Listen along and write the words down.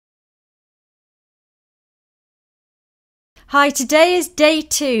Hi, today is day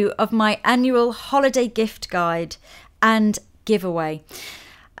 2 of my annual holiday gift guide and giveaway.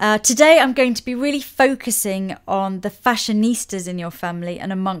 Today I'm going to be really focusing on the fashionistas in your family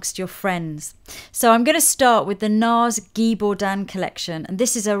and amongst your friends. So I'm going to start with the NARS Guy Bourdin collection, and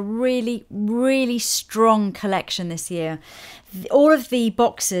this is a really strong collection this year. All of the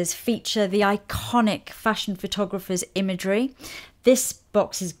boxes feature the iconic fashion photographer's imagery. This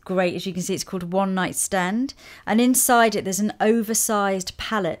box is great. As you can see, it's called One Night Stand, and inside it there's an oversized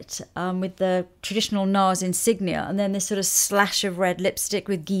palette with the traditional NARS insignia, and then this sort of slash of red lipstick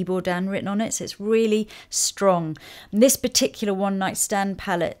with Guy Bourdin written on it, so it's really strong. And this particular One Night Stand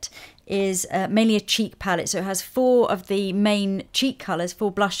palette is mainly a cheek palette, so it has 4 of the main cheek colours,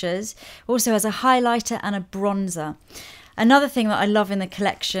 4 blushes, also has a highlighter and a bronzer. Another thing that I love in the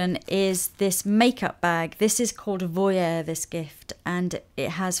collection is this makeup bag. This is called Voyeur, this gift, and it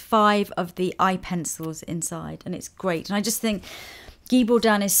has 5 of the eye pencils inside, and it's great. And I just think Guy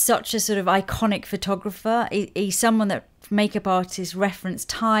Bourdin is such a sort of iconic photographer. He's someone that makeup artists reference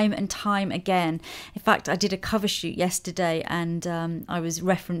time and time again. In fact, I did a cover shoot yesterday, and I was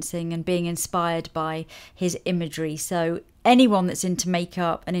referencing and being inspired by his imagery. So anyone that's into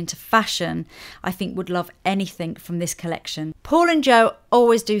makeup and into fashion, I think would love anything from this collection. Paul and Joe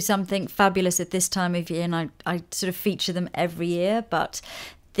always do something fabulous at this time of year, and I sort of feature them every year, but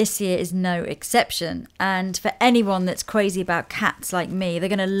this year is no exception. And for anyone that's crazy about cats like me, they're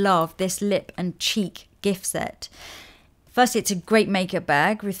going to love this lip and cheek gift set. Firstly, it's a great makeup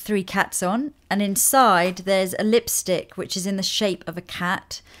bag with 3 cats on, and inside there's a lipstick which is in the shape of a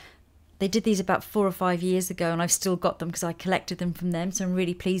cat. They did these about 4 or 5 years ago, and I've still got them because I collected them from them, so I'm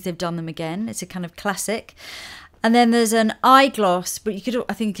really pleased they've done them again. It's a kind of classic. And then there's an eye gloss, but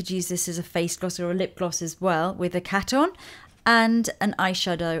I think you could use this as a face gloss or a lip gloss as well, with a cat on, and an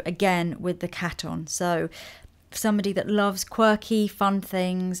eyeshadow again with the cat on. So somebody that loves quirky, fun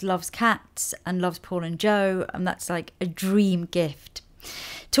things, loves cats and loves Paul and Joe, and that's like a dream gift.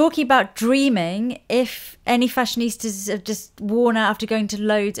 Talking about dreaming, if any fashionistas have just worn out after going to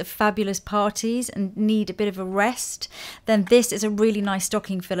loads of fabulous parties and need a bit of a rest, then this is a really nice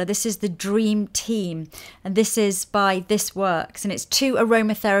stocking filler. This is the Dream Team, and this is by This Works, and it's 2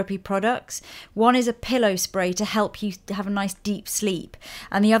 aromatherapy products. One is a pillow spray to help you to have a nice deep sleep,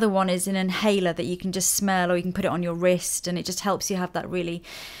 and the other one is an inhaler that you can just smell, or you can put it on your wrist, and it just helps you have that really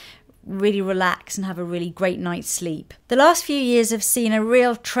relax and have a really great night's sleep. The last few years have seen a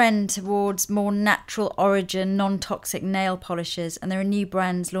real trend towards more natural origin, non-toxic nail polishes, and there are new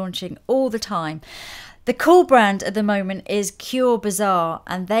brands launching all the time. The cool brand at the moment is Cure Bazaar,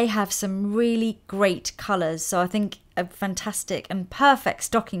 and they have some really great colours, so I think a fantastic and perfect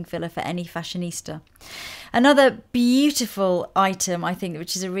stocking filler for any fashionista. Another beautiful item, I think,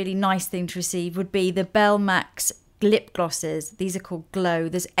 which is a really nice thing to receive, would be the Belle Max lip glosses. These are called Glow.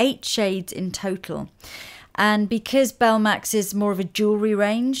 There's 8 shades in total, and because Belle Max is more of a jewellery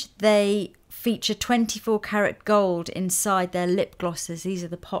range, they feature 24 karat gold inside their lip glosses. These are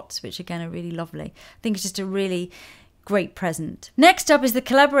the pots, which again are really lovely. I think it's just a really great present. Next up is the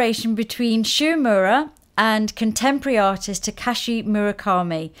collaboration between Shuimura and contemporary artist Takashi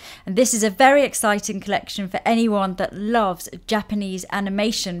Murakami, and this is a very exciting collection for anyone that loves Japanese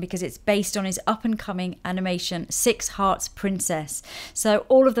animation, because it's based on his up-and-coming animation Six Hearts Princess. So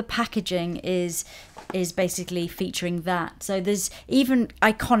all of the packaging is basically featuring that. So there's even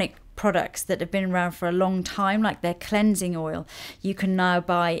iconic products that have been around for a long time, like their cleansing oil, you can now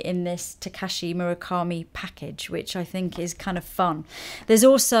buy in this Takashi Murakami package, which I think is kind of fun. There's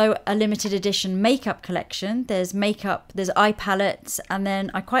also a limited edition makeup collection. There's makeup, there's eye palettes, and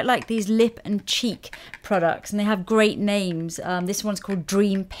then I quite like these lip and cheek products, and they have great names. This one's called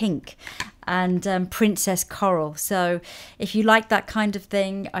Dream Pink and Princess Coral. So if you like that kind of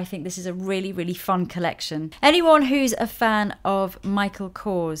thing, I think this is a really fun collection. Anyone who's a fan of Michael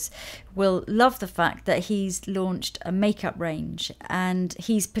Kors will love the fact that he's launched a makeup range, and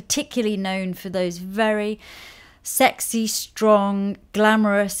he's particularly known for those very sexy, strong,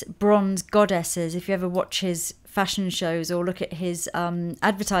 glamorous bronze goddesses, if you ever watch his fashion shows or look at his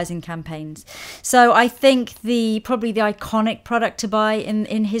advertising campaigns. So I think probably the iconic product to buy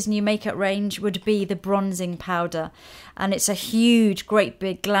in his new makeup range would be the bronzing powder, and it's a huge, great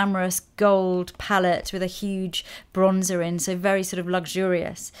big glamorous gold palette with a huge bronzer in, so very sort of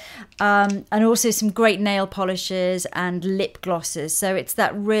luxurious, and also some great nail polishes and lip glosses. So it's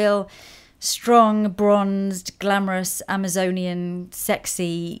that real strong, bronzed, glamorous, Amazonian,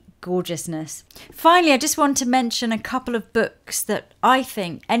 sexy gorgeousness. Finally, I just want to mention a couple of books that I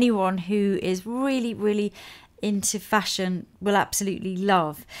think anyone who is really into fashion will absolutely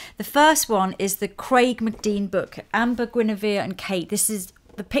love. The first one is the Craig McDean book, Amber, Guinevere and Kate. This is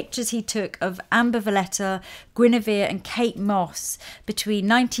the pictures he took of Amber Valletta, Guinevere and Kate Moss between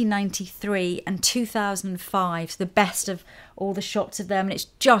 1993 and 2005. So the best of all the shots of them. And it's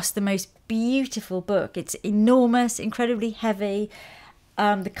just the most beautiful book. It's enormous, incredibly heavy.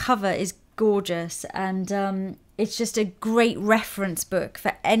 The cover is gorgeous, and it's just a great reference book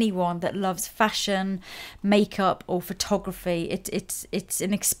for anyone that loves fashion, makeup or photography. It's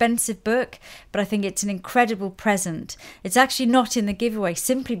an expensive book, but I think it's an incredible present. It's actually not in the giveaway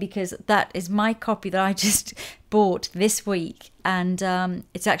simply because that is my copy that I just bought this week, and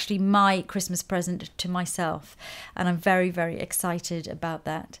it's actually my Christmas present to myself, and I'm very, very excited about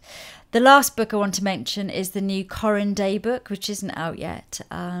that. The last book I want to mention is the new Corinne Day book, which isn't out yet,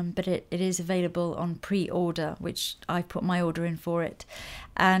 but it is available on pre-order, which I put my order in for it.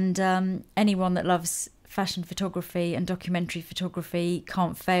 And anyone that loves fashion photography and documentary photography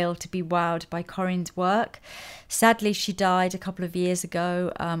can't fail to be wowed by Corinne's work. Sadly, she died a couple of years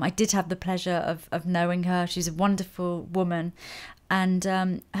ago. I did have the pleasure of knowing her. She's a wonderful woman. And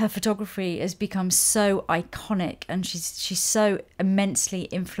her photography has become so iconic, and she's so immensely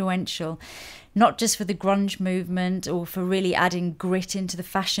influential, not just for the grunge movement or for really adding grit into the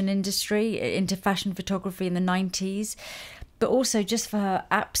fashion industry, into fashion photography in the 90s, but also just for her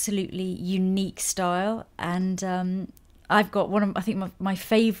absolutely unique style. And I've got I think my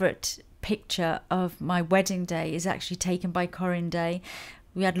favourite picture of my wedding day is actually taken by Corinne Day.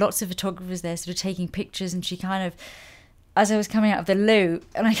 We had lots of photographers there sort of taking pictures, and she kind of, as I was coming out of the loo,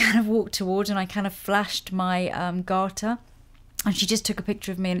 and I kind of walked towards and I kind of flashed my garter, and she just took a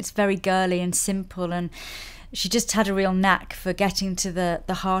picture of me, and it's very girly and simple, and she just had a real knack for getting to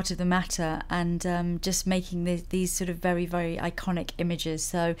the heart of the matter, and just making these sort of very, very iconic images.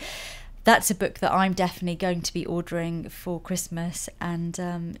 So that's a book that I'm definitely going to be ordering for Christmas, and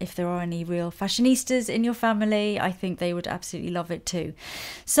if there are any real fashionistas in your family, I think they would absolutely love it too.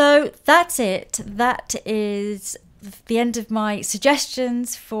 So that's it. That is the end of my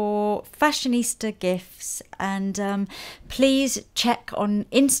suggestions for fashionista gifts, and please check on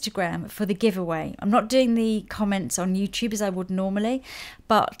Instagram for the giveaway. I'm not doing the comments on YouTube as I would normally,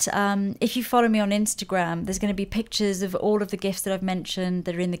 but if you follow me on Instagram, there's going to be pictures of all of the gifts that I've mentioned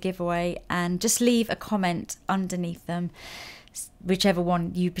that are in the giveaway, and just leave a comment underneath them, whichever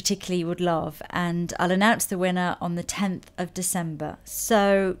one you particularly would love, and I'll announce the winner on the 10th of December.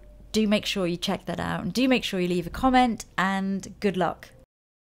 So do make sure you check that out, and do make sure you leave a comment, and good luck.